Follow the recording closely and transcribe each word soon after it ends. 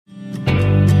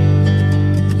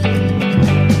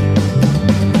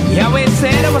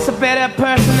was a better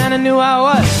person than I knew I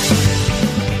was.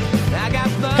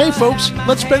 Hey folks,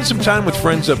 let's spend some time with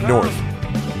friends up north.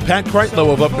 Pat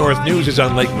Kreitlow of Up North News is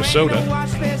on Lake Minnesota.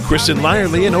 Kristen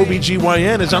Lyerly and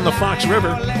OBGYN is on the Fox River.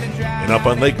 And up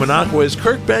on Lake Minocqua is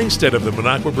Kirk Bangstead of the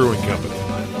Minocqua Brewing Company.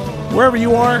 Wherever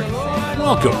you are,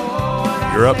 welcome.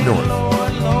 You're up north.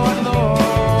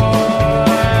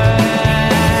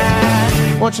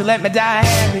 Won't you let me die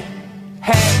happy,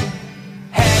 happy,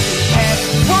 happy,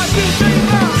 happy. 1, 2, 3,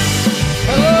 4.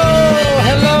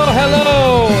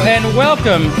 Hello, and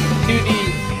welcome to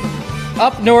the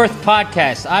Up North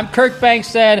podcast. I'm Kirk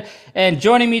Bangstead, and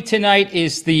joining me tonight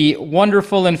is the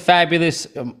wonderful and fabulous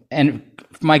and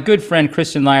my good friend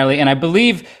Kristen Lyerly. And I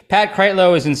believe Pat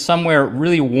Kreitlow is in somewhere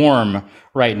really warm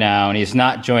right now, and he's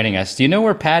not joining us. Do you know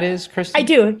where Pat is, Kristen? I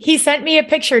do. He sent me a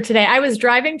picture today. I was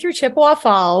driving through Chippewa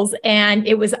Falls, and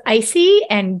it was icy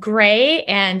and gray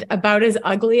and about as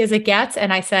ugly as it gets.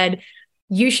 And I said,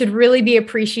 you should really be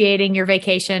appreciating your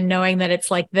vacation knowing that it's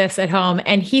like this at home.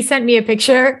 And he sent me a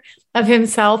picture of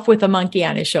himself with a monkey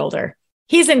on his shoulder.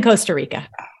 He's in Costa Rica.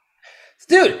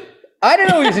 Dude, I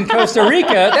didn't know he was in Costa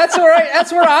Rica. That's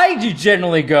where I do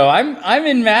generally go. I'm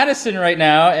in Madison right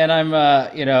now, and I'm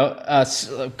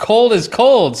cold as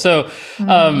cold. So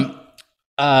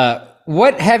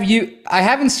what have you, I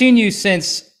haven't seen you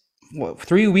since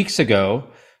 3 weeks ago.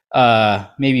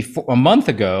 Maybe a month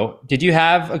ago. Did you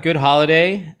have a good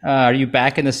holiday? Are you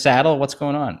back in the saddle? What's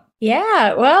going on?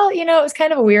 Yeah, well, it was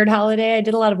kind of a weird holiday. I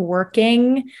did a lot of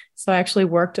working. So I actually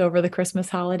worked over the Christmas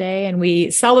holiday, and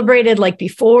we celebrated like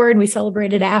before and we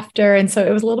celebrated after. And so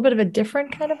it was a little bit of a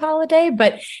different kind of holiday,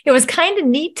 but it was kind of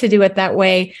neat to do it that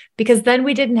way because then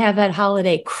we didn't have that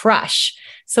holiday crush.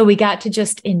 So we got to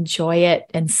just enjoy it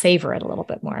and savor it a little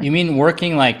bit more. You mean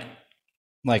working like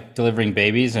delivering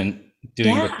babies and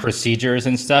doing the procedures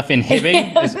and stuff in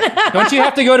Hibbing? Don't you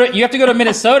have to go to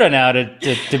Minnesota now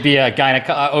to be a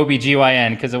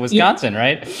OBGYN because of Wisconsin,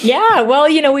 right? Yeah. Well,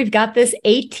 we've got this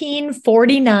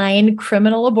 1849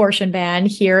 criminal abortion ban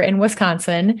here in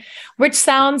Wisconsin, which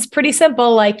sounds pretty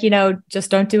simple, like, just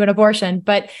don't do an abortion.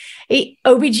 But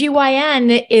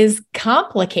OBGYN is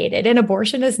complicated, and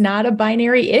abortion is not a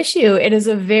binary issue. It is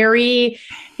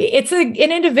it's an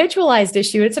individualized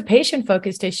issue. It's a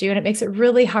patient-focused issue, and it makes it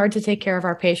really hard to take care of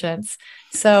our patients.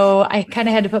 So I kind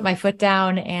of had to put my foot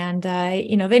down, and,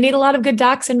 they need a lot of good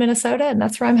docs in Minnesota, and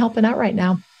that's where I'm helping out right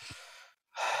now.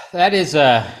 That is,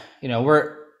 we're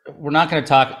not going to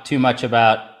talk too much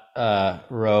about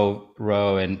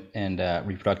Roe and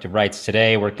reproductive rights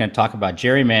today. We're going to talk about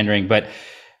gerrymandering, but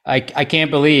I can't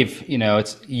believe,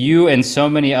 it's you and so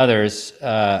many others,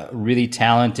 really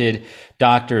talented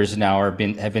doctors now have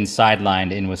been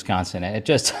sidelined in Wisconsin. And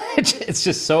it's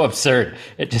just so absurd.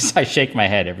 I shake my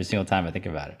head every single time I think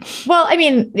about it. Well, I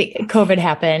mean, COVID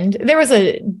happened. There was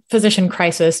a physician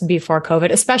crisis before COVID,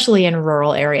 especially in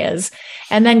rural areas.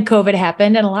 And then COVID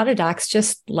happened and a lot of docs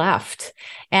just left.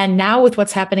 And now with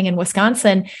what's happening in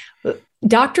Wisconsin,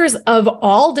 doctors of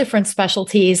all different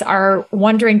specialties are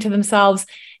wondering to themselves,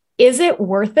 is it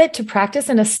worth it to practice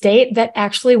in a state that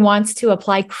actually wants to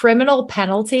apply criminal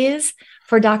penalties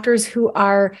for doctors who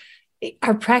are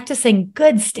practicing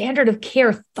good standard of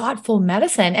care, thoughtful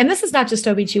medicine? And this is not just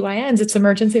OBGYNs, it's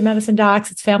emergency medicine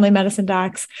docs, it's family medicine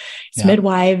docs, it's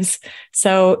midwives.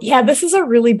 So this is a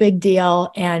really big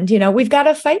deal. And, we've got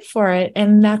to fight for it.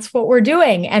 And that's what we're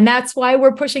doing. And that's why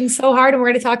we're pushing so hard. And we're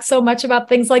going to talk so much about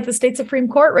things like the state Supreme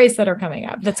Court race that's coming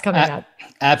up.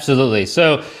 Absolutely.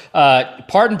 So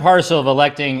part and parcel of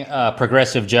electing a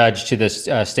progressive judge to the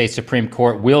state Supreme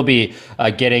Court will be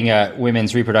getting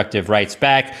women's reproductive rights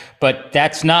back. But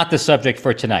that's not the subject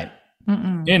for tonight.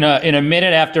 In a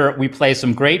minute after we play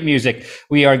some great music,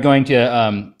 we are going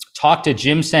to talk to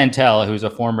Jim Santel, who's a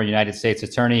former United States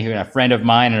attorney, who's a friend of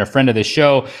mine and a friend of the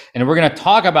show. And we're going to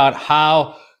talk about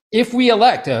how, if we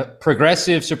elect a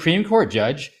progressive Supreme Court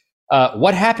judge,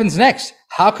 what happens next?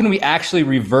 How can we actually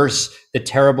reverse the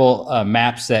terrible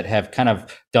maps that have kind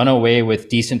of done away with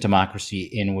decent democracy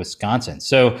in Wisconsin?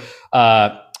 So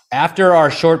after our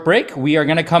short break, we are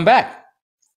going to come back.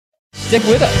 Stick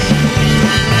with us.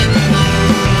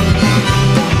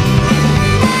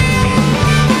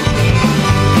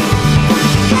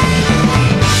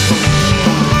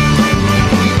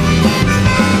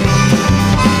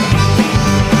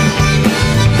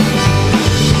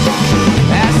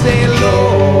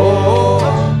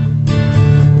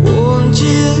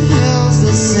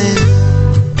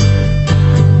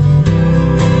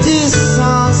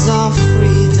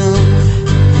 Freedom,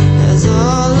 that's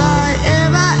all I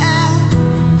ever am.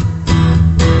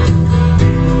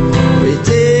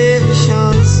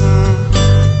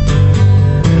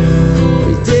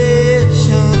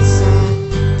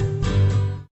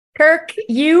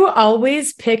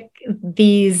 always pick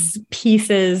these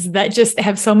pieces that just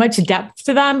have so much depth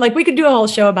to them? Like, we could do a whole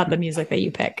show about the music that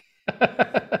you pick.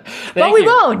 But we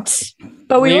won't.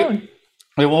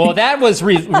 Well, that was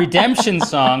Redemption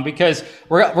Song, because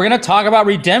we're going to talk about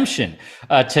redemption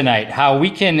tonight. How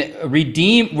we can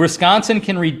Wisconsin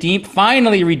can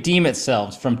finally redeem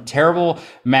itself from terrible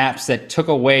maps that took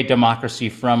away democracy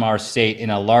from our state in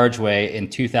a large way in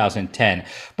 2010.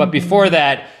 But before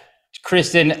that,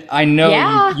 Kristen, I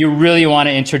know you really want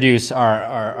to introduce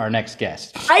our next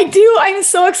guest. I do. I'm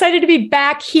so excited to be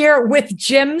back here with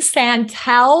Jim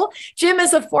Santel. Jim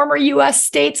is a former U.S.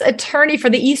 State's Attorney for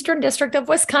the Eastern District of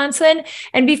Wisconsin.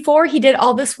 And before he did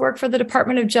all this work for the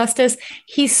Department of Justice,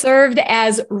 he served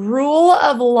as Rule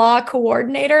of Law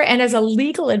Coordinator and as a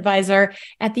legal advisor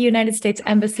at the United States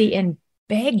Embassy in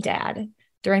Baghdad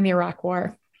during the Iraq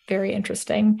War. Very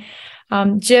interesting.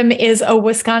 Jim is a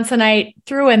Wisconsinite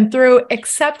through and through,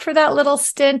 except for that little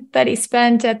stint that he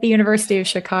spent at the University of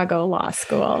Chicago Law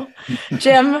School.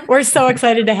 Jim, we're so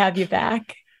excited to have you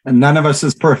back. And none of us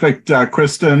is perfect,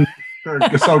 Kristen.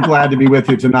 We're so glad to be with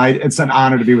you tonight. It's an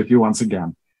honor to be with you once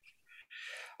again.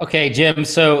 Okay, Jim.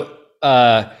 So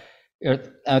I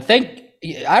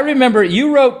remember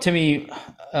you wrote to me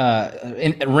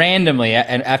randomly,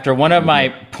 and after one of my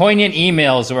poignant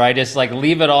emails where I just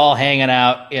leave it all hanging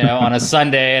out, on a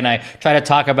Sunday, and I try to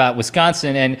talk about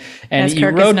Wisconsin, and as you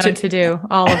Kirk wrote is known to do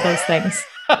all of those things.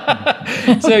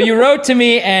 So you wrote to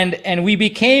me, and we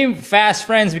became fast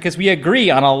friends because we agree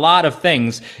on a lot of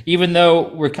things, even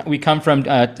though we come from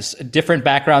different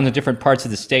backgrounds and different parts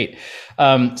of the state.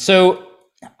 So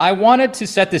I wanted to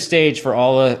set the stage for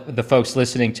all of the folks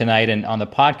listening tonight and on the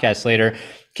podcast later.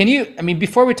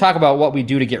 Before we talk about what we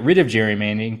do to get rid of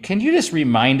gerrymandering, can you just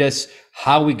remind us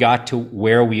how we got to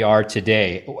where we are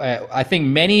today? I think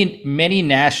many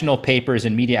national papers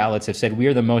and media outlets have said we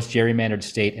are the most gerrymandered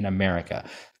state in America.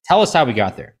 Tell us how we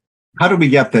got there. How did we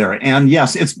get there? And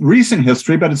yes, it's recent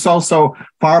history, but it's also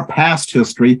far past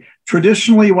history.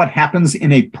 Traditionally, what happens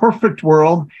in a perfect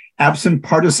world, absent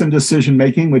partisan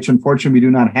decision-making, which unfortunately we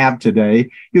do not have today,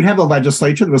 you'd have the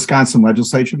legislature, the Wisconsin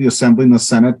legislature, the Assembly and the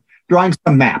Senate, drawing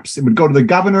some maps. It would go to the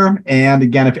governor. And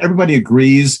again, if everybody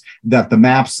agrees that the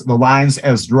maps, the lines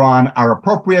as drawn are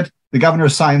appropriate, the governor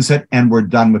signs it and we're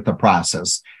done with the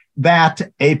process.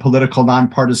 That apolitical,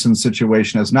 nonpartisan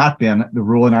situation has not been the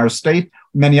rule in our state,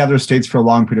 many other states for a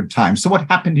long period of time. So what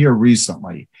happened here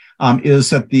recently is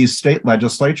that the state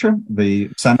legislature, the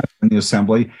Senate and the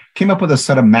Assembly came up with a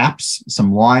set of maps,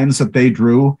 some lines that they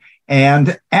drew,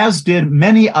 and as did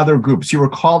many other groups. You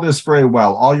recall this very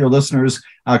well. All your listeners,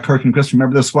 Kirk and Chris,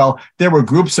 remember this well. There were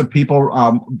groups of people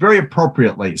very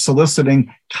appropriately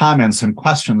soliciting comments and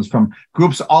questions from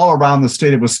groups all around the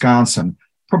state of Wisconsin,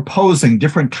 proposing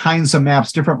different kinds of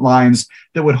maps, different lines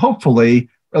that would hopefully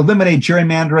eliminate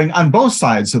gerrymandering on both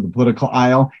sides of the political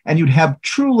aisle, and you'd have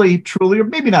truly, or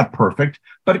maybe not perfect,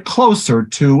 but closer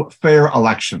to fair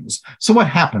elections. So what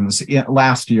happens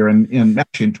last year in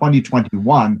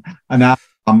 2021, and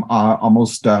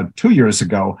almost 2 years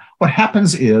ago, what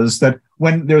happens is that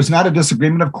when there's not a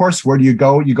disagreement, of course, where do you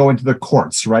go? You go into the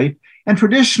courts, right? And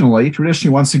traditionally,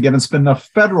 once again, it's been the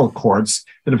federal courts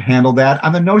that have handled that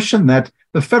on the notion that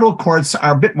the federal courts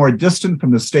are a bit more distant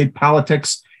from the state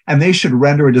politics, and they should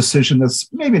render a decision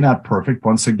that's maybe not perfect,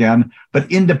 once again,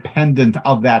 but independent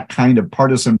of that kind of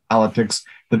partisan politics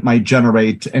that might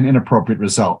generate an inappropriate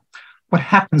result. What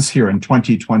happens here in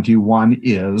 2021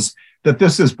 is that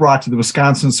this is brought to the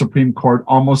Wisconsin Supreme Court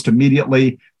almost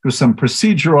immediately through some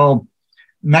procedural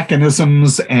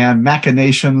mechanisms and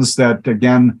machinations that,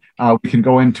 again, we can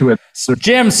go into it.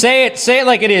 Jim, say it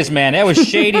like it is, man. That was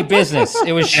shady business.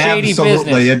 It was shady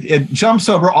Absolutely. business. It jumps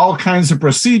over all kinds of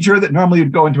procedure that normally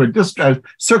you'd go into a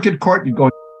circuit court, you'd go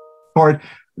into court.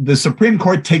 The Supreme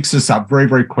Court takes this up very,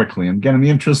 very quickly. And again, in the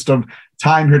interest of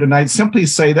time here tonight, simply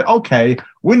say that, okay,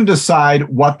 we're going to decide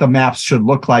what the maps should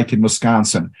look like in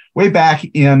Wisconsin. Way back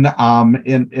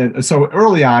so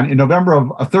early on, in November of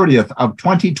 30th of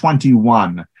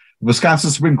 2021, the Wisconsin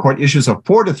Supreme Court issues a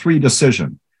 4-3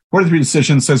 decision. 4-3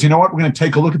 decision says, you know what, we're going to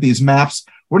take a look at these maps.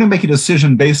 We're going to make a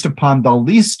decision based upon the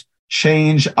least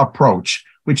change approach,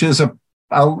 which is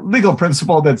a legal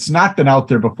principle that's not been out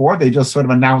there before. They just sort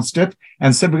of announced it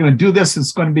and said, we're going to do this.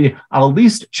 It's going to be a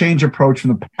least change approach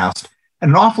from the past.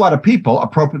 And an awful lot of people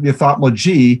appropriately thought, well,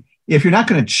 gee, if you're not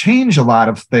going to change a lot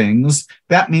of things,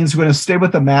 that means we're going to stay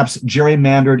with the maps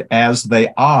gerrymandered as they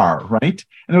are, right?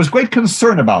 And there was great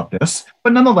concern about this.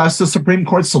 But nonetheless, the Supreme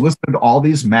Court solicited all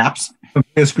these maps from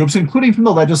various groups, including from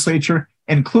the legislature,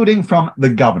 including from the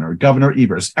governor, Governor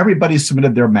Evers. Everybody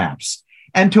submitted their maps.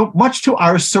 And much to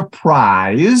our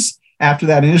surprise, after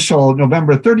that initial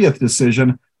November 30th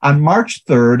decision, on March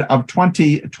 3rd of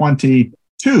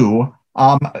 2022,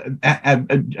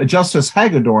 Justice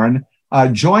Hagedorn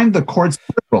joined the court's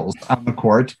liberals on the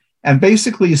court and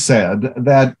basically said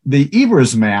that the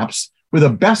Evers maps were the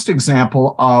best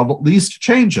example of least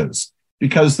changes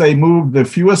because they moved the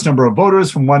fewest number of voters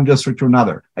from one district to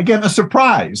another. Again, a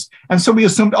surprise. And so we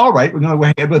assumed, all right, we're going to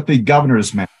go ahead with the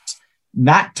governor's maps.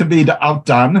 Not to be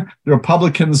outdone, the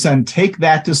Republicans then take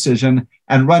that decision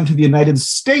and run to the United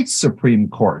States Supreme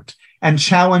Court and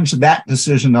challenge that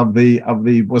decision of the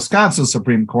Wisconsin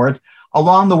Supreme Court.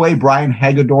 Along the way, Brian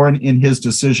Hagedorn, in his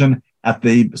decision at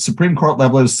the Supreme Court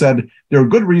level, has said there are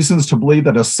good reasons to believe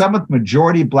that a 7th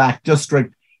majority Black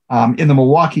district in the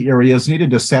Milwaukee area is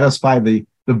needed to satisfy the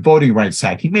Voting Rights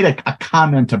Act. He made a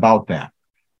comment about that.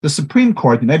 The Supreme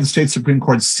Court, the United States Supreme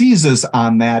Court, seizes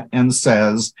on that and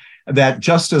says that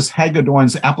Justice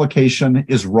Hagedorn's application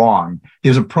is wrong.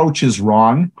 His approach is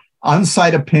wrong.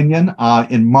 On-site opinion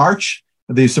in March,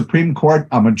 the Supreme Court,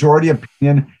 a majority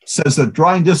opinion, says that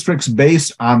drawing districts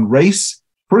based on race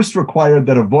first required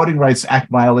that a Voting Rights Act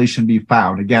violation be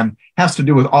found. Again, has to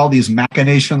do with all these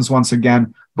machinations. Once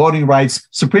again, voting rights.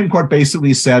 Supreme Court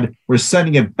basically said, we're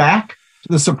sending it back to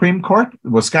the Supreme Court, the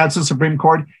Wisconsin Supreme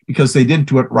Court, because they didn't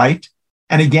do it right.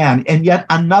 And again, and yet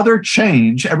another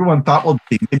change, everyone thought, well,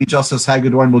 maybe Justice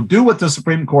Hagedorn will do what the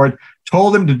Supreme Court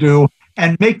told him to do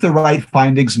and make the right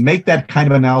findings, make that kind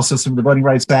of analysis of the Voting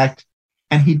Rights Act,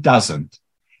 and he doesn't.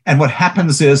 And what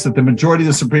happens is that the majority of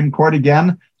the Supreme Court,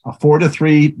 again, a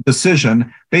 4-3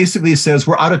 decision, basically says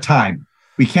we're out of time.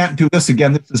 We can't do this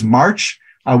again. This is March.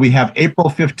 We have April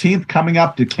 15th coming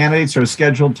up. The candidates are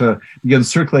scheduled to begin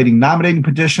circulating nominating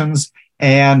petitions.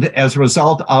 And as a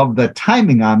result of the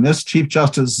timing on this, Chief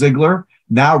Justice Ziegler,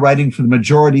 now writing for the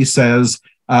majority, says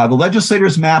the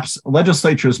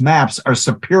legislature's maps are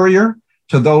superior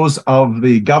to those of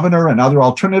the governor and other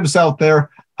alternatives out there.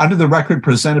 Under the record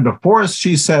presented before us,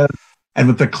 she said, and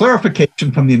with the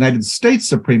clarification from the United States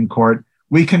Supreme Court,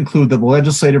 we conclude that the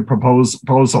legislative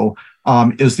proposal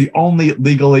is the only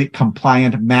legally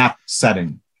compliant map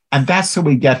setting. And that's how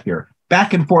we get here.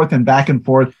 Back and forth,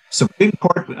 Supreme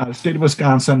Court, state of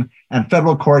Wisconsin, and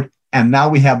federal court. And now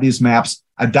we have these maps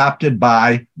adopted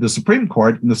by the Supreme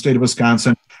Court in the state of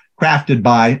Wisconsin, crafted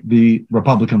by the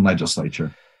Republican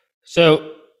legislature.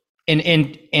 So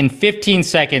in 15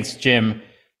 seconds, Jim,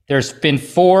 there's been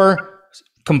 4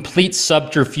 complete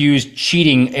subterfuge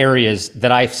cheating areas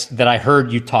that I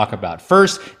heard you talk about.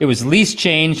 First, it was least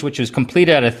change, which was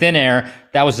completed out of thin air.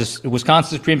 That was the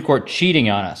Wisconsin Supreme Court cheating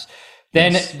on us.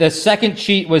 Then the second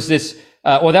cheat was this.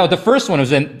 The first one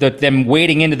was them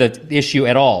wading into the issue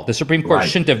at all. The Supreme Court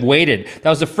shouldn't have waited. That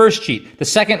was the first cheat. The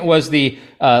second was the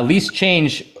least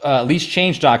change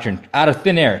doctrine out of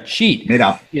thin air. Cheat. Made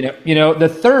up. The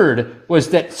third was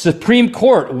that Supreme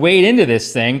Court weighed into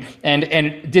this thing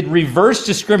and did reverse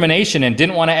discrimination and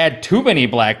didn't want to add too many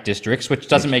Black districts, which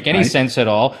doesn't make any sense at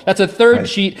all. That's a third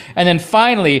cheat. And then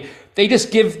finally, they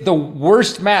just give the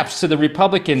worst maps to the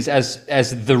Republicans as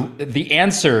the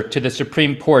answer to the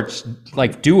Supreme Court's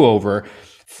do-over.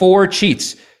 4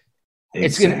 cheats.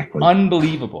 Exactly. It's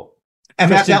unbelievable. And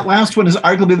that last one is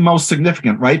arguably the most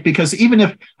significant, right? Because even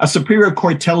if a Superior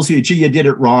Court tells you, gee, you did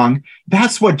it wrong,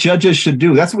 that's what judges should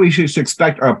do. That's what we should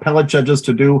expect our appellate judges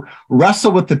to do.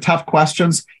 Wrestle with the tough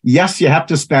questions. Yes, you have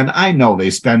to I know they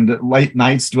spend late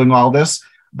nights doing all this,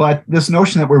 but this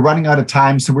notion that we're running out of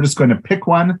time, so we're just going to pick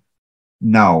one.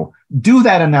 No, do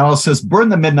that analysis, burn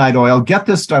the midnight oil, get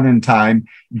this done in time,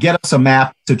 get us a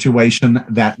map situation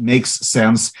that makes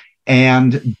sense,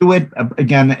 and do it,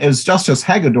 again, as Justice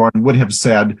Hagedorn would have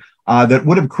said, that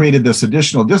would have created this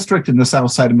additional district in the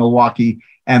south side of Milwaukee,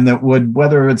 and that would,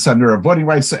 whether it's under a voting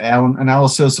rights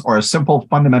analysis or a simple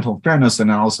fundamental fairness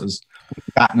analysis,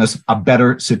 gotten us a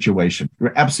better situation.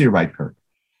 You're absolutely right, Kurt.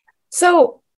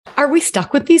 So are we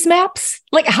stuck with these maps?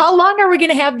 How long are we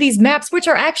going to have these maps, which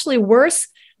are actually worse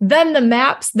than the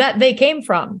maps that they came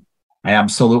from?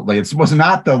 Absolutely. It was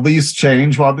not the least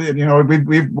change. Well,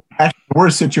 we've had a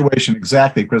worse situation.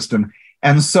 Exactly, Kristen.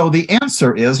 And so the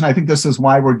answer is, and I think this is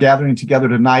why we're gathering together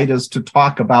tonight, is to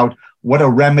talk about what a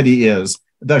remedy is.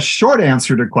 The short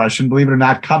answer to the question, believe it or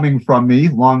not, coming from me,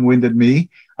 long-winded me,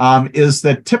 is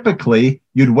that typically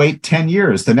you'd wait 10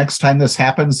 years. The next time this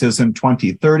happens is in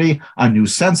 2030, a new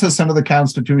census under the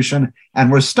Constitution,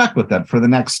 and we're stuck with that for the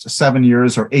next 7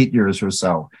 years or 8 years or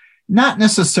so. Not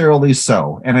necessarily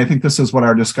so. And I think this is what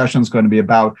our discussion is going to be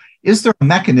about. Is there a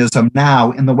mechanism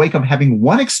now, in the wake of having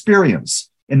one experience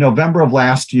in November of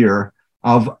last year,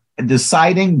 of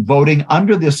deciding, voting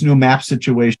under this new map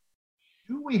situation?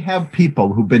 Do we have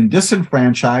people who've been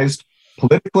disenfranchised,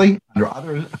 politically, under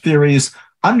other theories,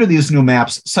 under these new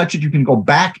maps, such that you can go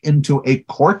back into a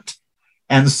court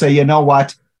and say, you know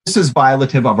what, this is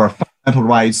violative of our fundamental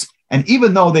rights. And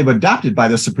even though they've adopted by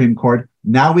the Supreme Court,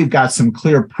 now we've got some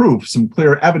clear proof, some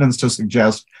clear evidence to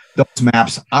suggest those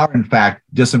maps are in fact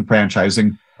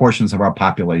disenfranchising portions of our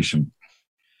population.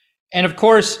 And of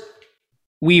course,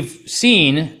 we've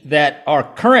seen that our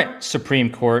current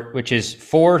Supreme Court, which is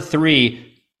 4-3,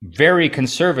 very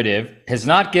conservative, has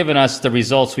not given us the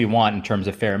results we want in terms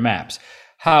of fair maps.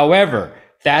 However,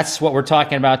 that's what we're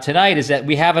talking about tonight, is that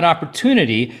we have an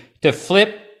opportunity to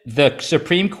flip the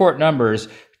Supreme Court numbers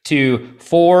to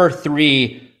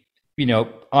 4-3,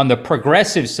 on the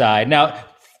progressive side. Now,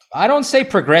 I don't say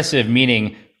progressive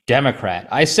meaning Democrat.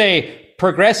 I say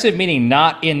progressive meaning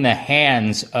not in the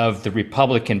hands of the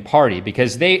Republican Party,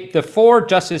 because the 4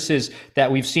 justices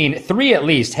that we've seen, 3 at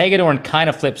least, Hagedorn kind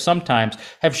of flips sometimes,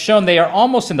 have shown they are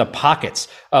almost in the pockets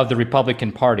of the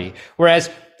Republican Party. Whereas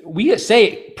we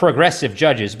say progressive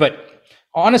judges, but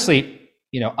honestly,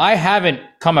 I haven't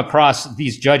come across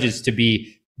these judges to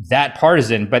be that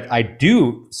partisan, but I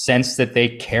do sense that they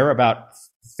care about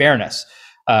fairness.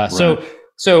 Right.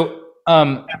 So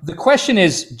the question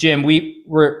is, Jim,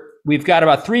 we've got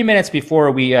about 3 minutes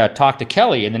before we talk to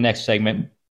Kelly in the next segment.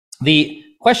 The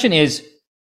question is,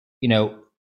 when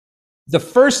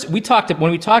we talked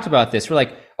about this, we're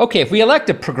like, okay, if we elect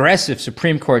a progressive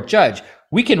Supreme Court judge,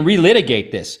 we can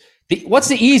relitigate this. What's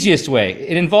the easiest way?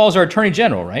 It involves our Attorney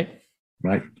General, right?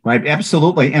 Right,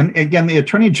 absolutely. And again, the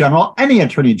Attorney General, any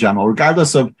Attorney General,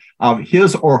 regardless of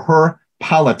his or her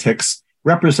politics,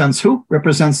 represents who?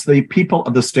 Represents the people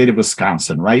of the state of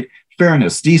Wisconsin, right?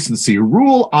 Fairness, decency,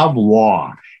 rule of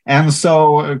law. And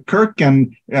so Kirk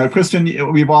and Kristen,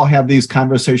 we've all had these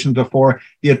conversations before.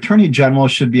 The Attorney General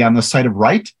should be on the side of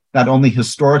right, not only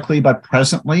historically, but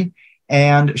presently,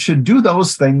 and should do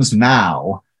those things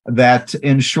now that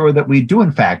ensure that we do,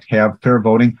 in fact, have fair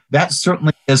voting. That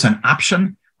certainly is an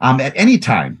option at any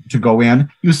time to go in.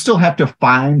 You still have to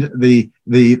find the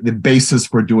basis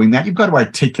for doing that. You've got to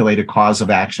articulate a cause of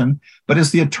action. But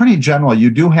as the Attorney General, you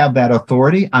do have that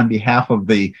authority on behalf of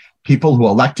the people who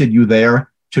elected you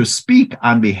there to speak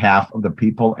on behalf of the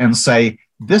people and say,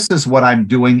 this is what I'm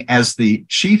doing as the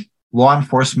chief law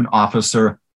enforcement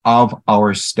officer of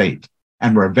our state.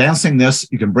 And we're advancing this.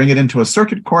 You can bring it into a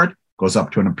circuit court, goes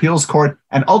up to an appeals court,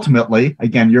 and ultimately,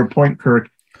 again, your point, Kirk,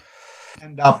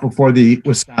 end up before the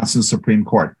Wisconsin Supreme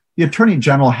Court. The Attorney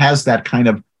General has that kind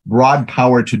of broad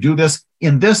power to do this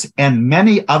in this and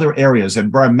many other areas,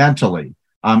 environmentally,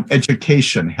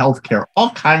 education, healthcare, all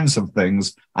kinds of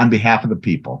things on behalf of the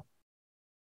people.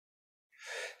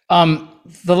 And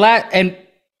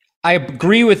I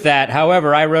agree with that.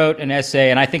 However, I wrote an essay,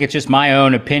 and I think it's just my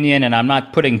own opinion, and I'm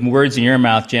not putting words in your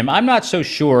mouth, Jim. I'm not so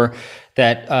sure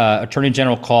that Attorney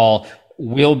General Call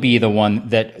will be the one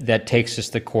that takes us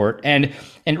to court. And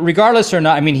regardless or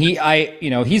not, I mean,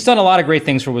 he's done a lot of great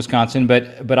things for Wisconsin,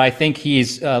 but I think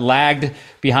he's lagged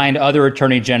behind other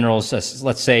attorney generals,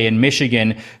 let's say in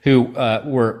Michigan, who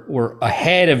were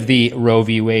ahead of the Roe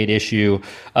v. Wade issue.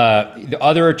 The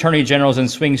other attorney generals in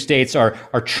swing states are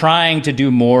trying to do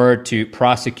more to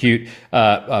prosecute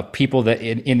people that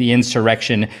in the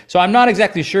insurrection. So I'm not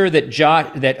exactly sure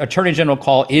that Attorney General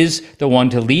Call is the one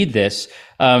to lead this.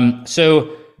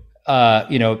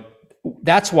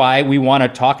 That's why we want to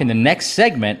talk in the next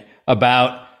segment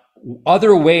about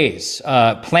other ways,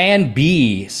 plan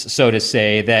B, so to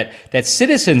say, that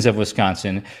citizens of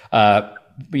Wisconsin,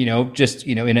 in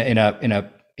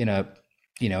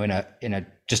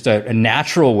a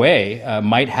natural way,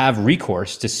 might have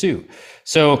recourse to sue.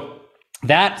 So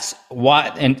that's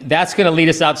what, and that's going to lead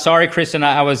us out. Sorry, Kristen,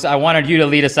 I wanted you to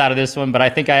lead us out of this one, but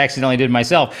I think I accidentally did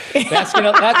myself. That's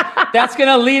going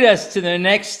to lead us to the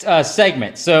next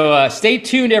segment. So stay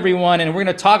tuned, everyone, and we're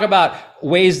going to talk about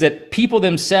ways that people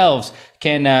themselves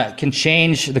can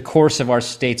change the course of our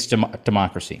state's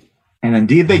democracy. And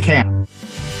indeed, they can.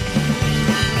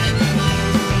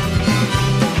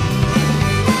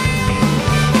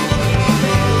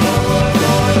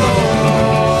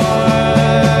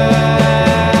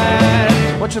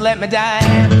 Won't you let me die?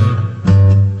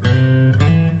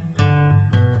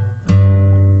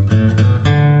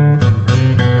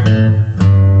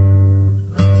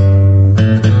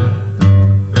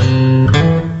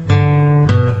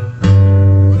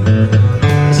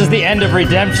 This is the end of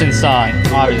Redemption song,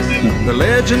 obviously. The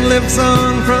legend lives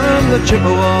on from the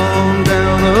Chippewa on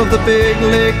down of the big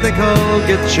lake they call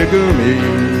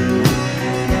Gitchagumi.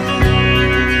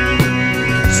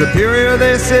 Superior,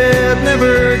 they said,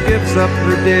 never gives up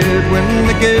her dead when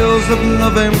the gales of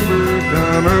November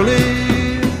come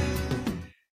early.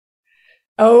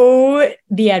 Oh,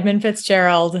 the Edmund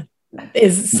Fitzgerald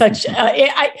is such. Have you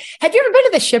ever been to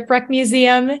the Shipwreck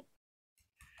Museum?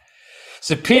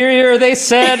 Superior, they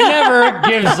said, never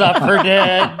gives up her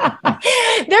dead.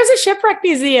 There's a shipwreck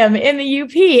museum in the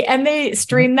UP, and they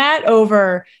stream that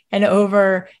over and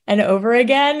over and over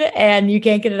again, and you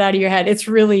can't get it out of your head. It's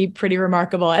really pretty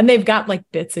remarkable. And they've got like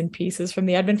bits and pieces from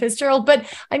the Edmund Fitzgerald, but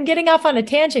I'm getting off on a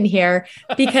tangent here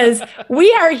because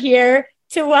we are here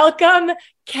to welcome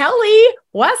Kelly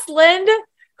Westland,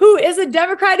 who is a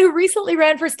Democrat who recently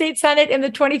ran for state Senate in the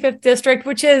 25th district,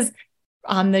 which is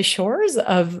on the shores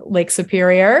of Lake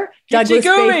Superior, Douglas,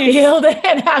 Bayfield,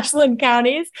 and Ashland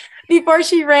counties. Before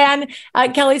she ran,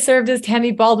 Kelly served as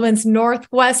Tammy Baldwin's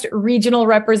Northwest Regional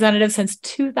Representative since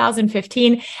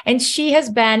 2015, and she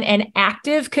has been an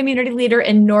active community leader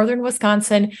in northern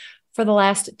Wisconsin for the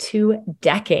last 2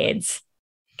 decades.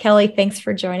 Kelly, thanks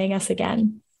for joining us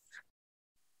again.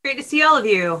 Great to see all of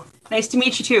you. Nice to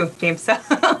meet you too, James.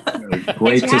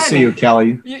 Great to see you,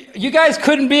 Kelly. You guys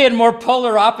couldn't be in more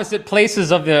polar opposite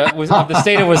places of the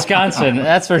state of Wisconsin.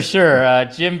 That's for sure.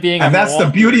 Jim being, and that's the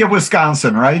beauty of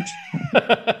Wisconsin, right?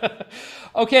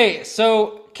 Okay,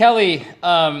 so Kelly,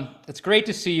 it's great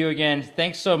to see you again.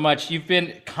 Thanks so much. You've been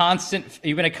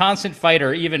a constant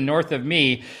fighter, even north of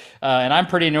me, and I'm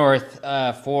pretty north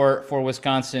for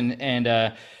Wisconsin,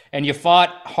 and you fought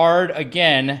hard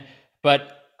again,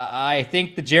 but I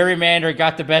think the gerrymander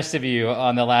got the best of you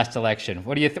on the last election.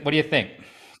 What do you think?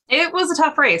 It was a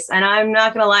tough race, and I'm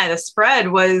not going to lie. The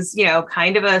spread was,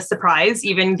 kind of a surprise,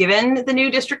 even given the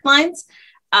new district lines.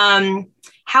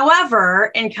 However,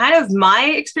 in kind of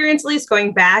my experience, at least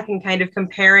going back and kind of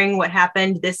comparing what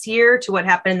happened this year to what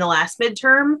happened in the last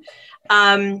midterm,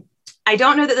 I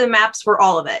don't know that the maps were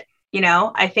all of it.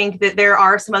 I think that there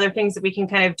are some other things that we can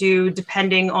kind of do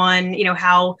depending on,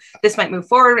 how this might move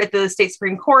forward at the state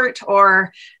Supreme Court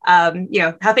or,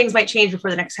 how things might change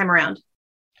before the next time around.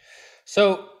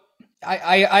 So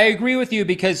I agree with you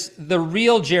because the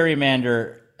real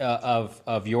gerrymander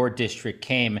of your district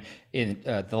came in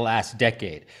the last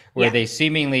decade, where they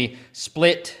seemingly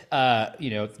split,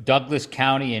 Douglas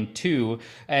County in two.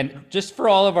 And just for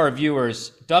all of our viewers,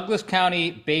 Douglas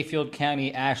County, Bayfield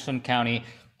County, Ashland County,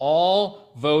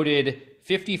 all voted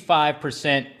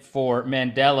 55% for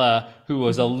Mandela, who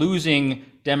was a losing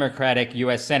Democratic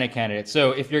U.S. Senate candidate.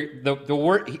 So if you're the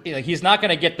word, he's not going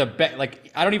to get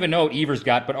I don't even know what Evers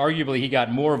got, but arguably he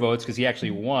got more votes because he actually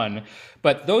won.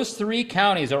 But those 3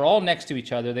 counties are all next to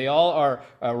each other. They all are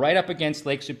right up against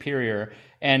Lake Superior.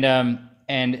 And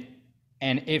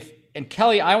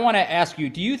Kelly, I want to ask you,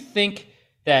 do you think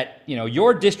that,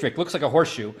 your district looks like a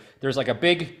horseshoe? There's like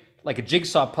a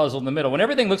jigsaw puzzle in the middle. When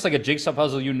everything looks like a jigsaw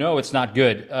puzzle, it's not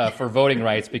good for voting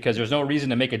rights because there's no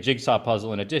reason to make a jigsaw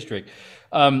puzzle in a district.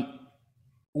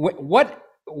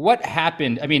 What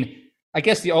happened? I mean, I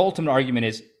guess the ultimate argument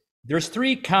is there's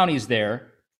 3 counties there.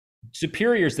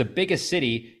 Superior is the biggest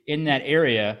city in that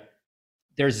area.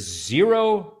 There's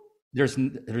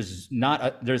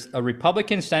a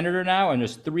Republican senator now, and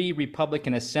there's 3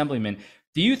 Republican assemblymen.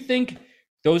 Do you think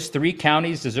those 3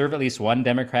 counties deserve at least 1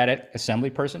 Democratic assembly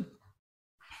person?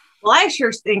 Well, I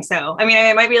sure think so. I mean,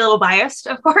 I might be a little biased,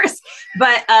 of course,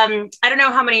 but I don't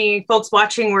know how many folks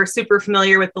watching were super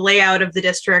familiar with the layout of the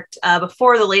district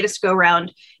before the latest go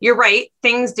round. You're right.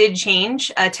 Things did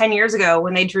change 10 years ago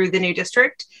when they drew the new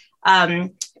district.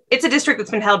 It's a district that's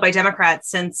been held by Democrats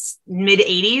since mid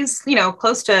 80s,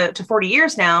 close to 40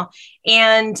 years now.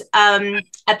 And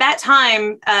at that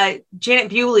time, Janet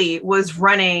Bewley was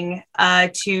running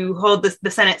to hold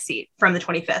the Senate seat from the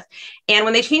 25th. And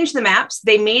when they changed the maps,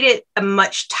 they made it a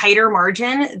much tighter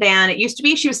margin than it used to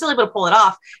be. She was still able to pull it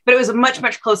off, but it was a much,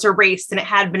 much closer race than it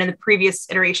had been in the previous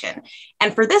iteration.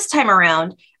 And for this time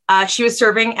around, she was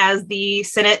serving as the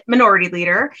Senate minority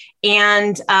leader,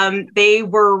 and they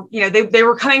were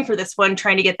coming for this one,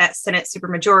 trying to get that Senate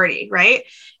supermajority, right?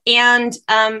 And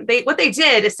what they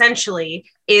did essentially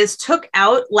is took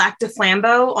out Lac du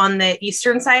Flambeau on the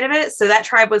eastern side of it, so that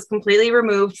tribe was completely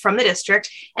removed from the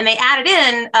district, and they added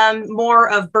in more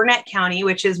of Burnett County,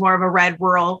 which is more of a red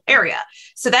rural area.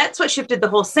 So that's what shifted the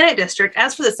whole Senate district.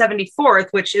 As for the 74th,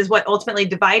 which is what ultimately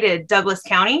divided Douglas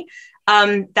County,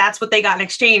 that's what they got in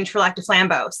exchange for Lac du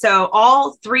Flambeau. So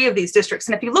all 3 of these districts,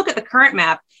 and if you look at the current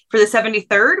map for the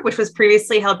 73rd, which was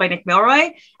previously held by Nick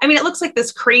Milroy, I mean, it looks like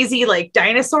this crazy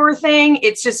dinosaur thing.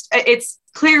 It's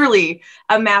clearly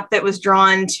a map that was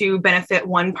drawn to benefit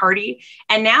one party.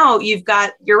 And now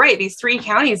you're right, these 3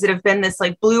 counties that have been this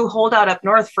blue holdout up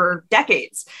north for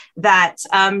decades that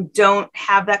don't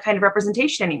have that kind of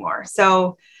representation anymore.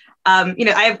 So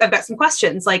I've got some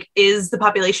questions like, is the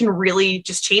population really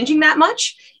just changing that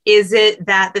much? Is it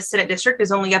that the Senate district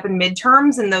is only up in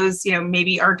midterms and those,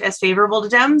 maybe aren't as favorable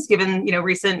to Dems given,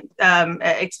 recent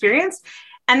experience?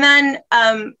 And then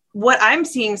what I'm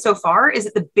seeing so far is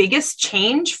that the biggest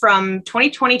change from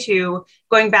 2022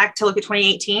 going back to look at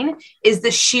 2018 is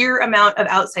the sheer amount of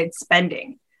outside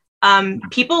spending.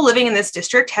 People living in this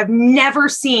district have never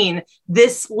seen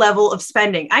this level of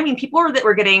spending. I mean, people that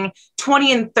were getting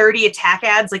 20 and 30 attack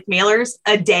ads, like mailers,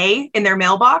 a day in their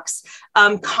mailbox,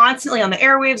 constantly on the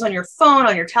airwaves, on your phone,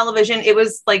 on your television. It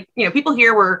was like, people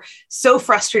here were so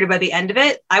frustrated by the end of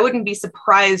it. I wouldn't be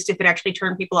surprised if it actually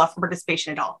turned people off from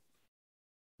participation at all.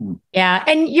 Yeah.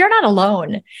 And you're not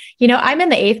alone. I'm in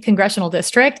the 8th congressional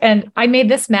district, and I made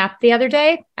this map the other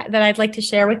day that I'd like to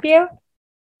share with you.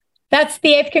 That's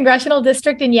the 8th congressional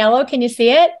district in yellow. Can you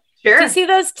see it? Sure. Do you see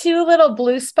those 2 little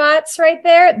blue spots right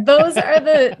there? Those are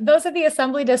the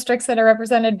assembly districts that are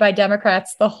represented by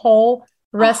Democrats. The whole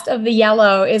rest of the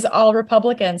yellow is all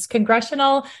Republicans,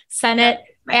 congressional, Senate,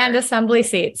 and assembly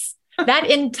seats. That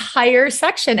entire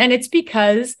section. And it's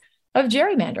because of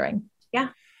gerrymandering. Yeah.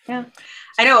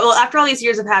 I know. Well, after all these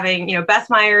years of having, Beth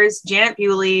Myers, Janet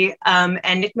Bewley,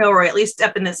 and Nick Milroy, at least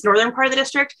up in this northern part of the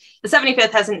district, the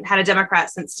 75th hasn't had a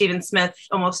Democrat since Stephen Smith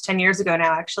almost 10 years ago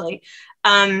now, actually.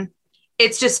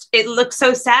 It looks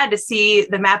so sad to see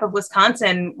the map of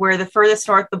Wisconsin where the furthest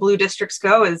north the blue districts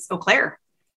go is Eau Claire.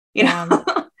 Thank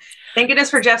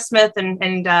goodness for Jeff Smith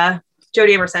and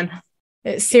Jody Emerson.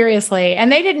 Seriously.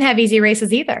 And they didn't have easy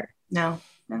races either. No.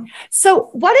 So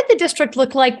what did the district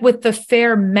look like with the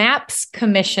Fair Maps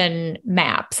Commission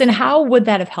maps, and how would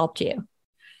that have helped you?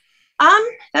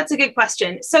 That's a good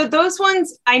question. So those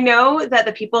ones, I know that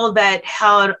the people that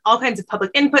held all kinds of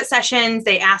public input sessions,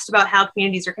 they asked about how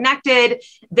communities are connected.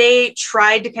 They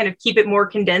tried to kind of keep it more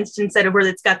condensed instead of where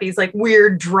it's got these like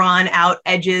weird drawn out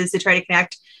edges to try to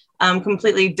connect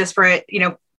completely disparate,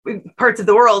 parts of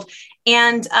the world.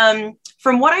 And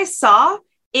from what I saw,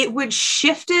 it would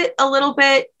shift it a little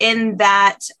bit in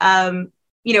that, in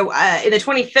the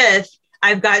 25th,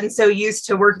 I've gotten so used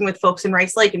to working with folks in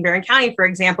Rice Lake and Barron County, for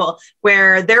example,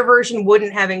 where their version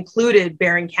wouldn't have included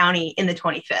Barron County in the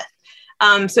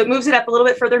 25th. So it moves it up a little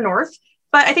bit further north,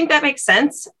 but I think that makes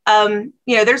sense.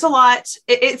 There's a lot,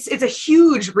 it's a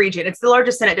huge region. It's the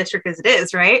largest Senate district as it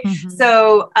is, right? Mm-hmm.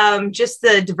 So just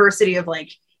the diversity of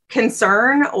like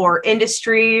concern or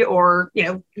industry or,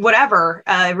 whatever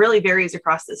really varies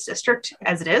across this district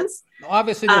as it is.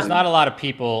 Obviously, there's not a lot of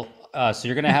people. So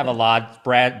you're going to have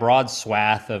a broad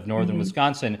swath of northern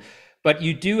Wisconsin, but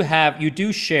you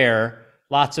do share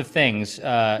lots of things.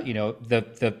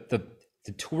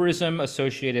 The tourism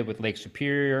associated with Lake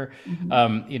Superior,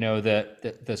 the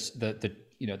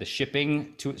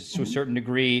shipping to a certain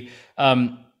degree,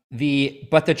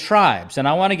 but the tribes, and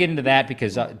I want to get into that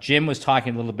because Jim was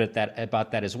talking a little bit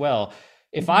about that as well.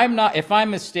 If I'm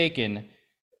mistaken,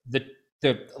 the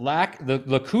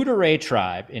Lakota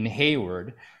tribe in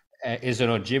Hayward is an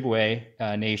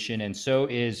Ojibwe nation, and so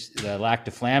is the Lac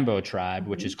du Flambeau tribe,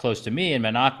 which is close to me in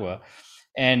Minocqua.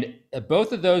 And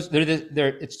both of those,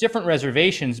 it's different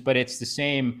reservations, but it's the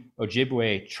same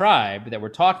Ojibwe tribe that we're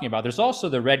talking about. There's also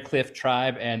the Red Cliff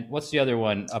tribe, and what's the other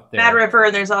one up there? Bad River,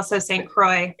 and there's also St.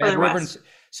 Croix further west.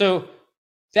 So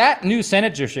that new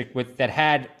Senate district that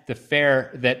had the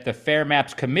Fair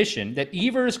Maps Commission that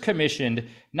Evers commissioned,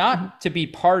 not to be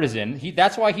partisan.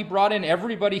 That's why he brought in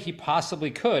everybody he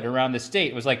possibly could around the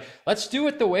state. It was like, let's do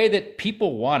it the way that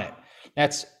people want it.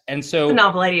 That's a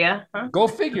novel idea. Huh? Go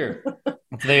figure.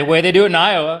 The way they do it in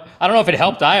Iowa. I don't know if it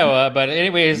helped Iowa, but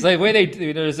anyways, the way they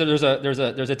do, there's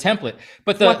a template.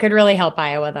 But what could really help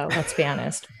Iowa, though? Let's be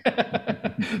honest.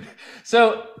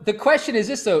 So the question is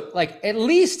this, though: like, at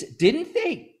least didn't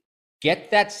they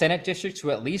get that Senate district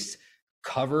to at least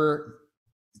cover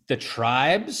the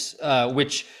tribes,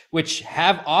 which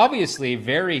have obviously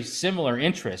very similar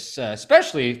interests,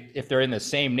 especially if they're in the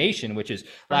same nation, which is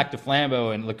Lac du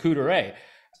Flambeau and Lakota.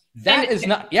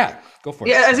 Go for it.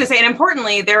 Yeah, I was going to say, and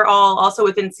importantly, they're all also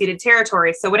within ceded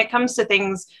territory. So when it comes to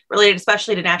things related,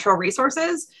 especially to natural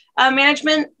resources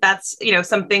management, that's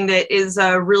something that is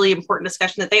a really important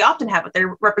discussion that they often have with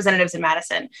their representatives in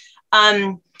Madison.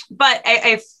 But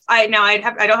I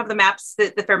don't have the maps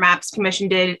that the Fair Maps Commission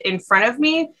did in front of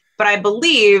me, but I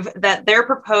believe that their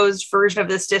proposed version of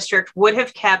this district would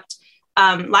have kept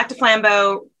Lac du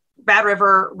Flambeau, Bad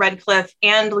River, Red Cliff,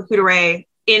 and Lakota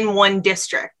in one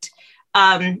district.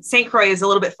 St. Croix is a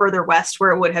little bit further west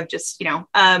where it would have just,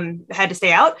 had to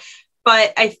stay out.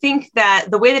 But I think that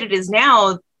the way that it is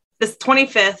now, this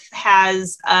 25th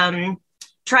has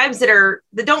tribes that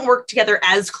don't work together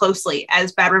as closely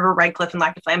as Bad River, Red Cliff, and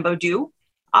Lac du Flambeau do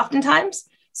oftentimes.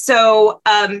 So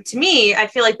to me, I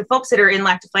feel like the folks that are in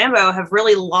Lac du Flambeau have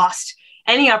really lost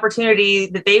any opportunity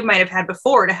that they might have had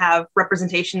before to have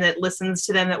representation that listens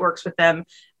to them, that works with them.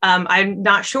 I'm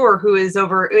not sure who is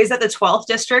that the 12th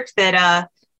district that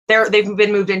they've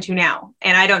been moved into now.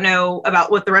 And I don't know about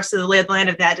what the rest of the land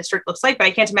of that district looks like, but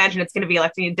I can't imagine it's going to be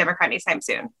electing a Democrat anytime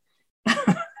soon.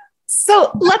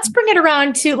 So let's bring it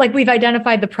around to, like, we've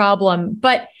identified the problem,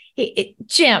 but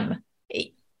Jim,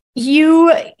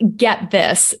 you get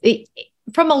this.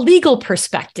 From a legal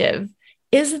perspective,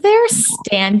 is there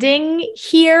standing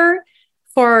here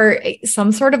for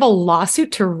some sort of a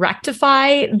lawsuit to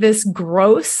rectify this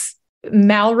gross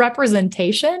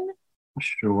malrepresentation?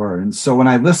 Sure. And so when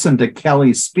I listened to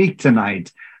Kelly speak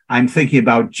tonight, I'm thinking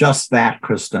about just that,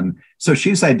 Kristen. So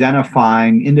she's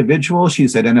identifying individuals,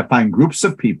 she's identifying groups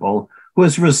of people who,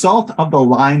 as a result of the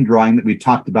line drawing that we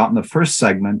talked about in the first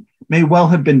segment, may well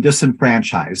have been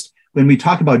disenfranchised. When we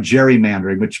talk about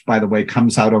gerrymandering, which, by the way,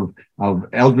 comes out of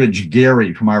Eldridge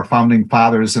Gary from our founding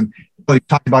fathers, and we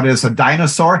talked about it as a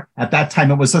dinosaur. At that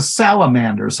time, it was a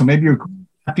salamander. So maybe you're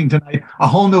talking tonight a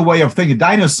whole new way of thinking,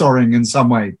 dinosauring in some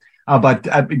way. But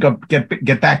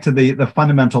get back to the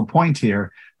fundamental point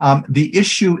here. The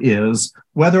issue is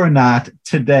whether or not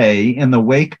today, in the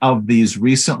wake of these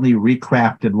recently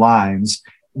recrafted lines,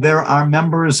 there are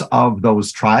members of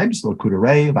those tribes, Le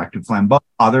Coudray, Lac du Flambeau,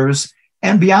 others,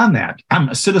 and beyond that,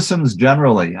 citizens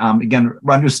generally, again,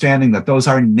 understanding that those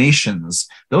are nations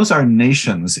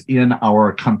in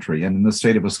our country and in the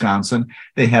state of Wisconsin.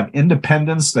 They have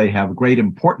independence, they have great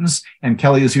importance. And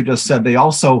Kelly, as you just said, they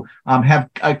also have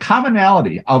a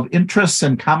commonality of interests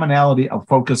and commonality of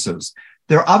focuses.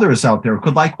 There are others out there who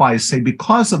could likewise say,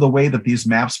 because of the way that these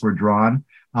maps were drawn,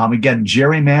 again,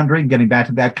 gerrymandering, getting back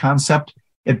to that concept,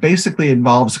 it basically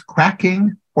involves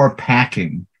cracking or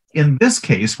packing. In this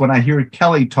case, when I hear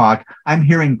Kelly talk, I'm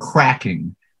hearing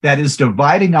cracking. That is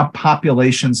dividing up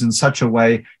populations in such a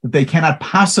way that they cannot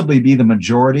possibly be the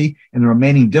majority in the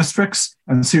remaining districts.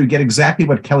 And so you get exactly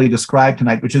what Kelly described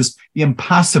tonight, which is the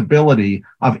impossibility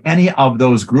of any of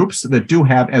those groups that do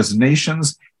have, as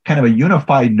nations, kind of a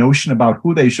unified notion about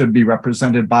who they should be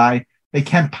represented by. They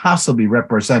can't possibly be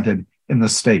represented in the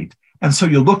state. And so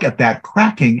you look at that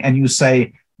cracking and you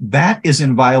say, that is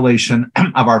in violation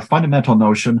of our fundamental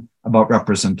notion about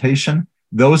representation.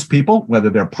 Those people, whether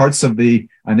they're parts of the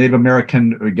Native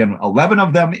American, again, 11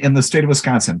 of them in the state of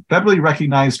Wisconsin, federally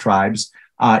recognized tribes,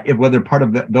 whether part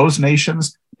of those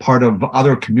nations, part of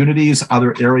other communities,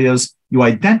 other areas, you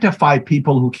identify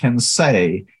people who can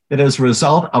say that as a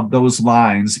result of those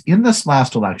lines in this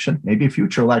last election, maybe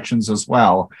future elections as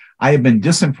well, I have been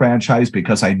disenfranchised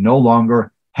because I no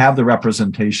longer have the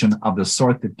representation of the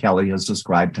sort that Kelly has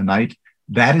described tonight.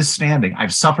 That is standing.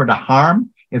 I've suffered a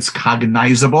harm. It's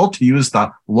cognizable, to use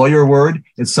the lawyer word.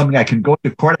 It's something I can go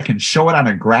to court. I can show it on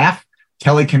a graph.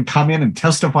 Kelly can come in and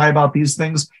testify about these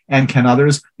things, and can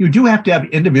others. You do have to have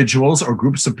individuals or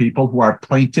groups of people who are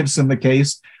plaintiffs in the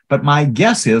case. But my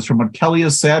guess is, from what Kelly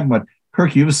has said, what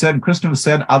Kirk, you've said, and Kristen has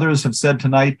said, others have said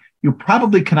tonight, you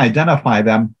probably can identify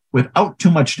them without too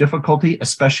much difficulty,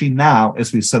 especially now,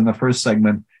 as we said in the first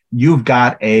segment, you've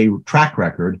got a track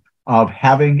record of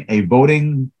having a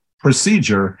voting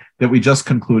procedure that we just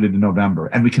concluded in November.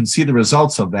 And we can see the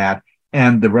results of that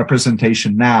and the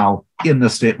representation now in the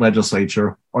state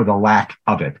legislature, or the lack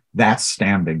of it. That's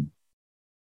standing.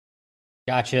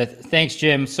 Gotcha. Thanks,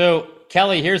 Jim. So,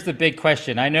 Kelly, here's the big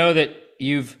question. I know that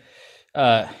you've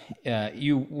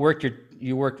you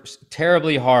worked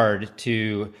terribly hard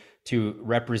to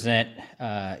represent,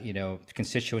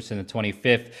 constituents in the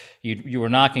 25th. You were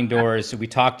knocking doors. We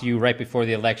talked to you right before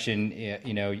the election.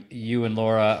 You and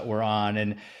Laura were on.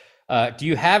 And do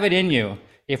you have it in you,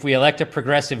 if we elect a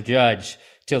progressive judge,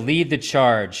 to lead the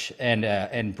charge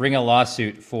and bring a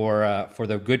lawsuit for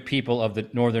the good people of the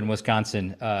northern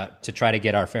Wisconsin to try to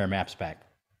get our fair maps back?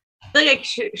 I feel like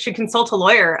I should consult a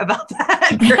lawyer about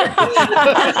that.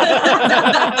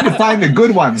 You find a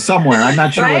good one somewhere. I'm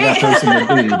not sure what that person would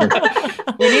be.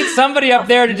 But we need somebody up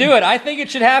there to do it. I think it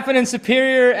should happen in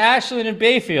Superior, Ashland, and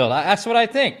Bayfield. That's what I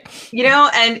think.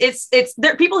 And it's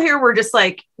there. People here were just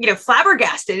like,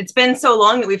 flabbergasted. It's been so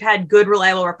long that we've had good,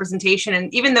 reliable representation,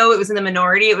 and even though it was in the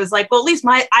minority, it was like, well, at least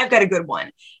I've got a good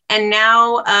one. And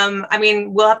now,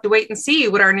 we'll have to wait and see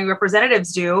what our new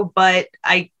representatives do. But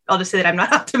I'll just say that I'm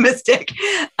not optimistic.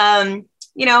 And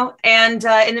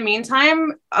in the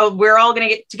meantime, we're all going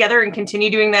to get together and continue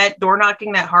doing that door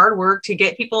knocking, that hard work to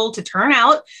get people to turn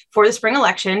out for the spring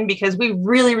election, because we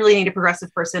really, really need a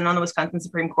progressive person on the Wisconsin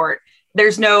Supreme Court.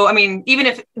 there's no, I mean, even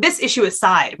if this issue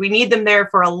aside, we need them there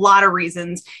for a lot of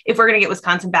reasons if we're going to get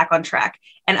Wisconsin back on track.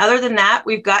 And other than that,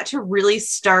 we've got to really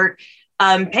start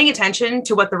paying attention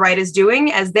to what the right is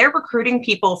doing as they're recruiting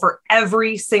people for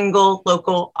every single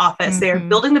local office. They're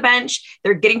building the bench,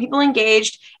 they're getting people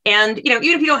engaged. And, you know,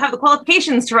 even if you don't have the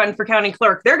qualifications to run for county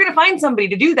clerk, they're going to find somebody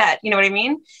to do that. You know what I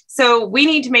mean? So we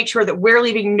need to make sure that we're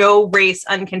leaving no race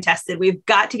uncontested. We've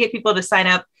got to get people to sign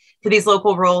up to these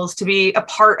local roles, to be a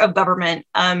part of government.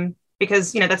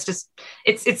 Because, you know, that's just,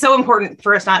 it's so important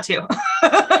for us not to.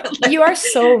 You are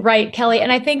so right, Kelly.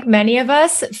 And I think many of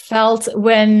us felt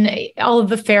when all of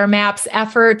the Fair Maps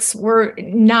efforts were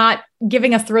not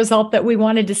giving us the result that we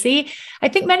wanted to see, I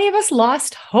think many of us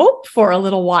lost hope for a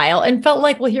little while and felt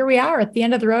like, well, here we are at the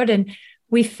end of the road and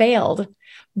we failed.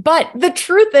 But the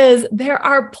truth is, there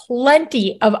are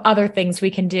plenty of other things we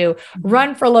can do.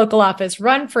 Run for local office,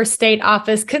 run for state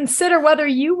office, consider whether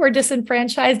you were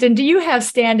disenfranchised and do you have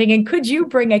standing and could you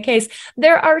bring a case?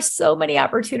 There are so many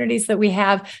opportunities that we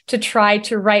have to try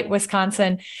to right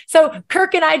Wisconsin. So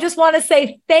Kirk and I just want to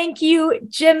say thank you,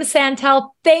 Jim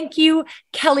Santel. Thank you,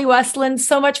 Kelly Westland,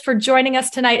 so much for joining us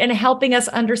tonight and helping us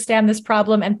understand this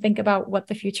problem and think about what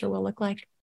the future will look like.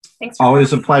 Thanks.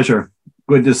 Always a pleasure.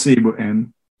 Good to see you,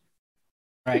 and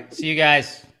All right. See you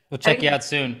guys. We'll check you out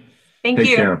soon. Thank take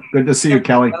you. care. Good to see you,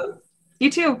 Kelly. You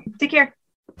too. Take care.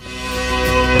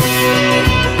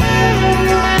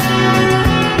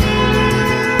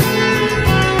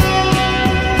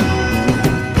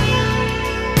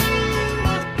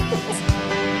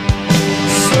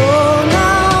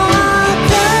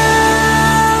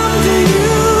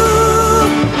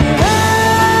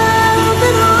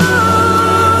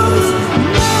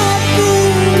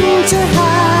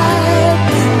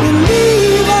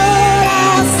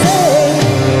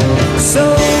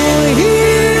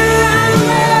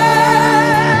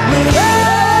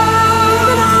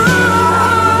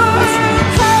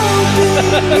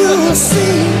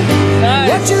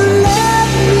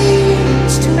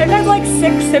 I've had like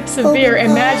 6 sips of beer.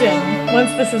 Imagine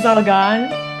once this is all gone.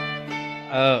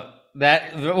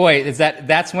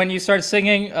 That's when you start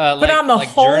singing? Put on the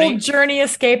whole Journey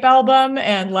Escape album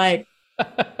and like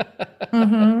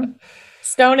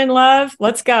Stone in Love.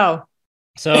 Let's go.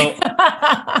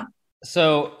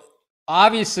 So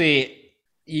obviously,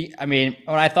 I mean,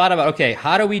 when I thought about, okay,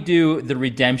 how do we do the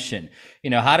redemption? You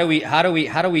know, how do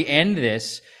we end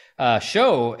this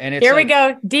show? And it's here we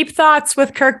go. Deep thoughts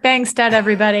with Kirk Bangstad,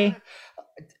 everybody.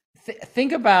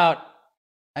 Think about,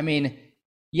 I mean,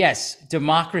 yes,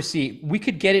 democracy, we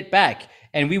could get it back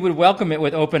and we would welcome it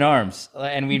with open arms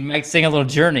and we might sing a little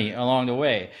Journey along the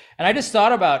way. And I just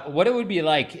thought about what it would be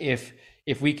like if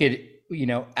we could, you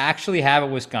know, actually have a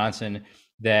Wisconsin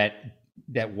that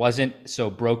wasn't so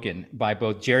broken by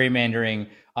both gerrymandering,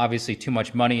 obviously too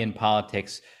much money in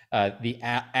politics, the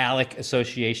ALEC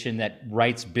Association that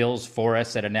writes bills for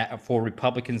us for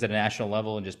Republicans at a national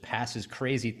level and just passes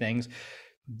crazy things.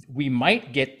 We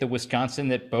might get the Wisconsin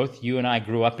that both you and I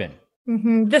grew up in.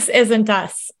 This isn't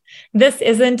us. This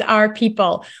isn't our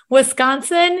people.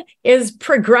 Wisconsin is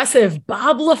progressive.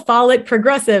 Bob LaFollette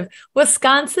progressive.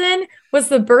 Wisconsin was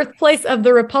the birthplace of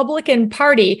the Republican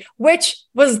Party, which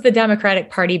was the Democratic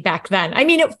Party back then. I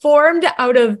mean, it formed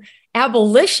out of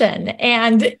abolition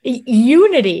and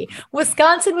unity.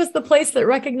 Wisconsin was the place that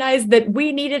recognized that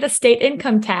we needed a state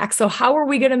income tax. So how are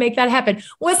we going to make that happen?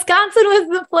 Wisconsin was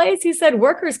the place who said,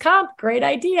 workers' comp, great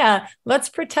idea. Let's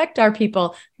protect our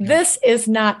people. This is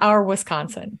not our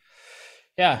Wisconsin.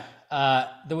 Yeah.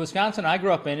 The Wisconsin I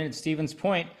grew up in, at Stephen's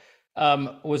point,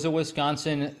 was a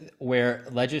Wisconsin where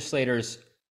legislators,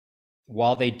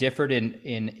 while they differed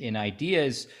in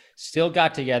ideas, still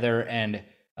got together and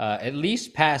at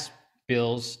least passed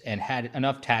bills and had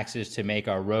enough taxes to make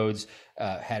our roads,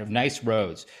 had nice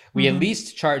roads. We at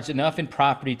least charged enough in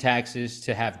property taxes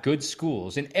to have good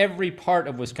schools in every part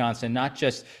of Wisconsin, not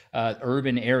just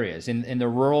urban areas. In the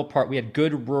rural part, we had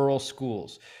good rural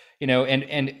schools, you know,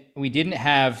 and we didn't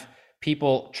have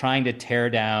people trying to tear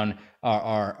down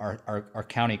our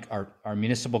county, our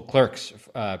municipal clerks,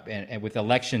 and with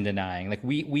election denying. Like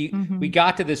we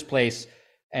got to this place,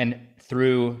 and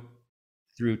through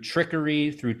trickery,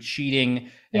 through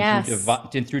cheating, and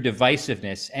through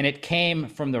divisiveness, and it came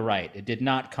from the right. It did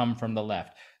not come from the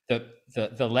left.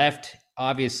 The left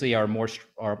obviously are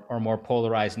more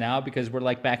polarized now because we're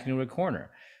like back into a corner.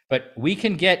 But we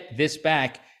can get this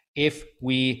back if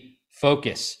we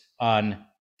focus on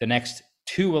the next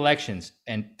 2 elections.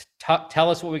 And tell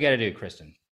us what we got to do,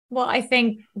 Kristen. Well, I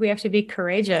think we have to be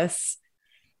courageous.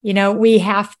 You know, we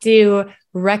have to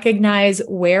recognize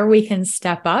where we can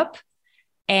step up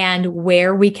and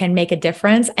where we can make a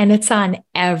difference. And it's on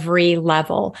every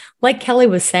level. Like Kelly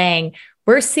was saying,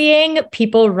 we're seeing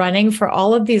people running for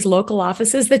all of these local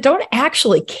offices that don't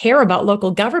actually care about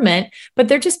local government, but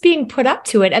they're just being put up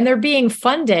to it and they're being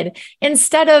funded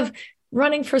instead of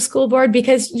running for school board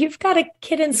because you've got a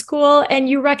kid in school and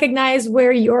you recognize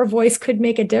where your voice could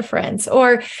make a difference,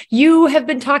 or you have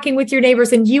been talking with your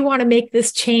neighbors and you want to make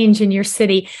this change in your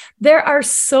city. There are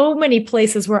so many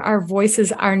places where our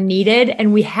voices are needed,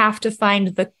 and we have to find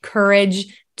the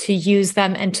courage to use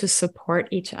them and to support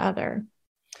each other.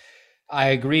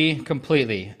 I agree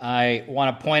completely. I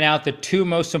want to point out the two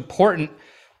most important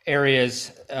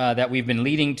areas that we've been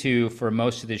leading to for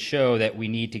most of the show that we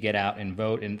need to get out and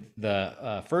vote. And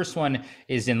the first one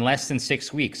is in less than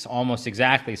 6 weeks, almost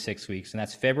exactly 6 weeks, and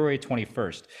that's February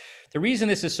 21st. The reason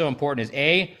this is so important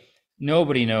is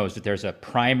nobody knows that there's a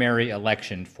primary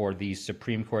election for these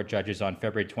Supreme Court judges on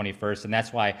February 21st, and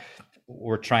that's why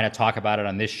we're trying to talk about it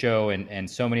on this show, and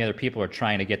so many other people are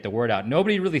trying to get the word out.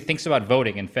 Nobody really thinks about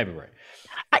voting in February.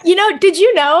 Did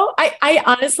you know? I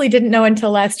honestly didn't know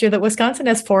until last year that Wisconsin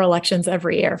has 4 elections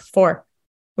every year. 4.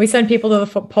 We send people to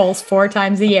the polls 4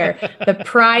 times a year. The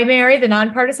primary, the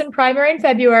nonpartisan primary in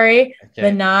February,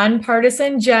 the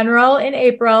nonpartisan general in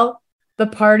April, the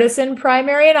partisan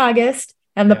primary in August,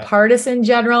 and the partisan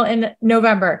general in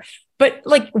November. But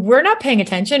we're not paying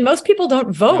attention. Most people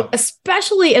don't vote,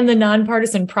 especially in the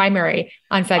nonpartisan primary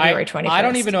on February 21st. I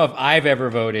don't even know if I've ever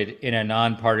voted in a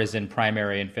nonpartisan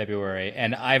primary in February,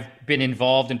 and I've been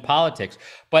involved in politics.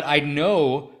 But I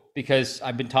know, because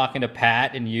I've been talking to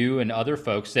Pat and you and other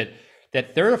folks, that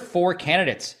there are 4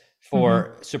 candidates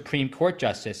for Supreme Court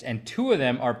justice, and 2 of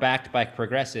them are backed by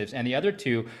progressives, and the other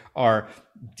 2 are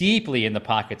deeply in the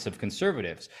pockets of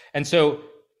conservatives. And so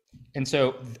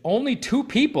only 2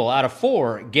 people out of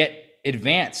 4 get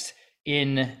advanced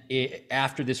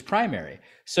after this primary.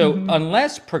 So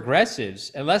unless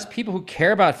people who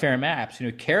care about fair maps and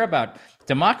who care about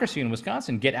democracy in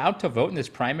Wisconsin get out to vote in this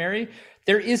primary,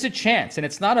 there is a chance, and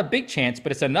it's not a big chance,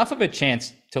 but it's enough of a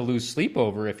chance to lose sleep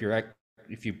over if you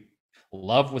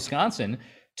love Wisconsin,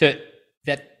 that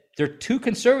their 2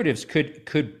 conservatives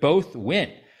could both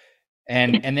win.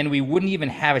 And then we wouldn't even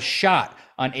have a shot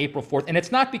on April 4th. And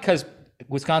it's not because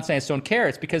Wisconsinites don't care.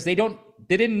 It's because they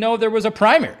didn't know there was a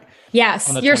primary.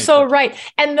 Yes, you're so right.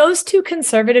 And those 2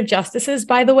 conservative justices,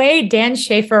 by the way, Dan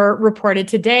Schaefer reported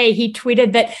today, he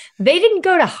tweeted that they didn't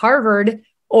go to Harvard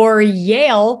or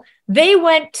Yale. They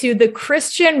went to the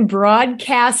Christian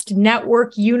Broadcast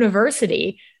Network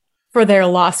University for their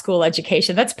law school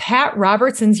education. That's Pat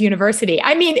Robertson's university.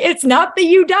 I mean, it's not the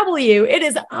UW. It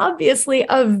is obviously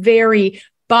a very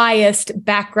biased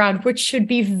background, which should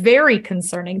be very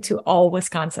concerning to all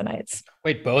Wisconsinites.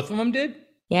 Wait, both of them did?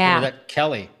 Yeah. Or that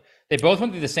Kelly? They both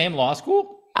went to the same law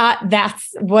school?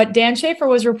 That's what Dan Schaefer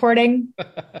was reporting. Well,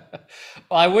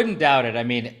 I wouldn't doubt it. I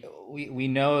mean, we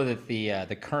know that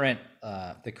the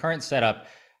current setup,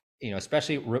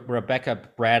 especially Rebecca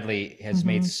Bradley has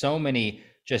made so many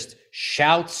just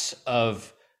shouts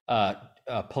of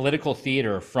political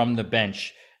theater from the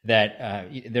bench that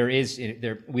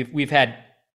we've had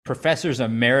professors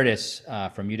emeritus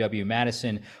from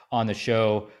UW-Madison on the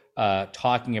show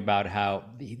talking about how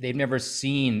they've never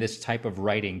seen this type of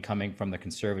writing coming from the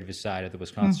conservative side of the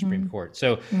Wisconsin Supreme Court.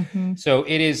 So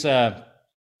it is,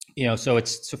 so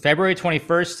it's February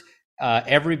 21st.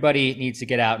 Everybody needs to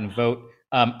get out and vote.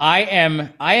 I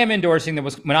am endorsing the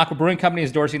Minocqua Brewing Company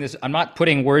is endorsing this. I'm not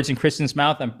putting words in Kristen's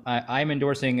mouth. I'm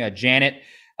endorsing Janet.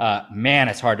 Man,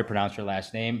 it's hard to pronounce her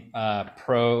last name.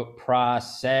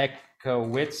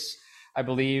 Prosekowicz, I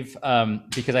believe,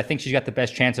 because I think she's got the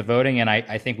best chance of voting, and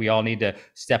I think we all need to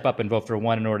step up and vote for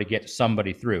one in order to get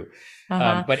somebody through.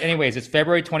 But anyways, it's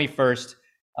February 21st.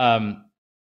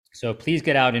 So please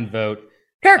get out and vote.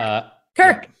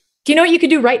 Kirk, do you know what you could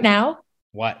do right now?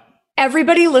 What?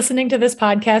 Everybody listening to this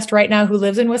podcast right now who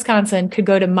lives in Wisconsin could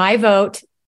go to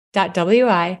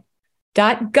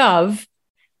myvote.wi.gov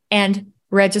and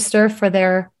register for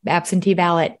their absentee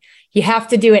ballot. You have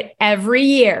to do it every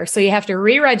year. So you have to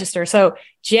re-register. So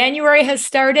January has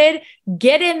started.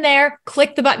 Get in there,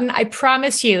 click the button. I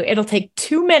promise you, it'll take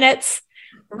 2 minutes.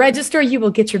 Register. You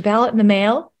will get your ballot in the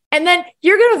mail. And then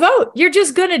you're going to vote. You're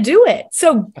just going to do it.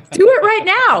 So do it right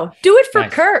now. Do it for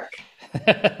Kirk.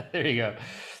 There you go.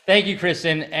 Thank you,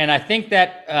 Kristen. And I think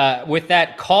that with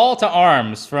that call to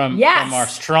arms from our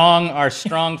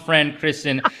strong friend,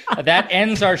 Kristen, that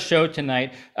ends our show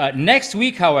tonight. Next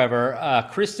week, however,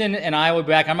 Kristen and I will be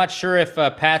back. I'm not sure if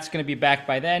Pat's going to be back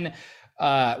by then.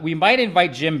 We might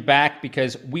invite Jim back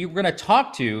because we're going to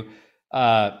talk to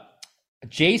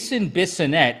Jason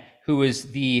Bissonnette. who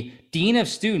is the dean of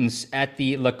students at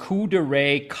the Le Coup de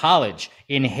Rey College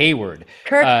in Hayward.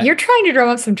 Kirk, you're trying to drum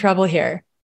up some trouble here.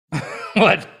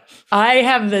 What? I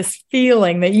have this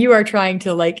feeling that you are trying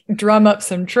to like drum up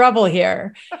some trouble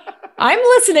here. I'm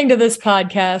listening to this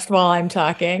podcast while I'm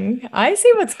talking. I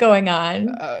see what's going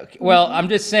on. Well, I'm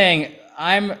just saying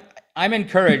I'm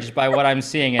encouraged by what I'm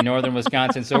seeing in northern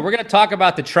Wisconsin. So we're going to talk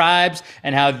about the tribes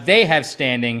and how they have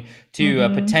standing to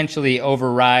potentially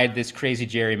override this crazy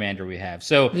gerrymander we have.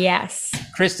 So yes,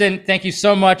 Kristen, thank you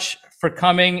so much for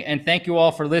coming, and thank you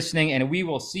all for listening. And we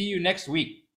will see you next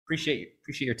week. Appreciate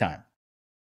your time.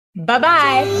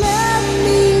 Bye-bye.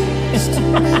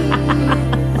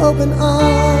 Open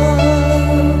arms.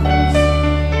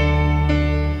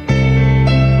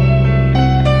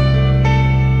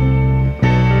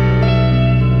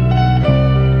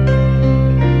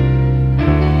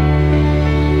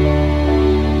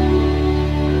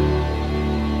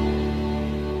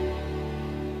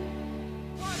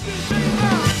 One, two, three.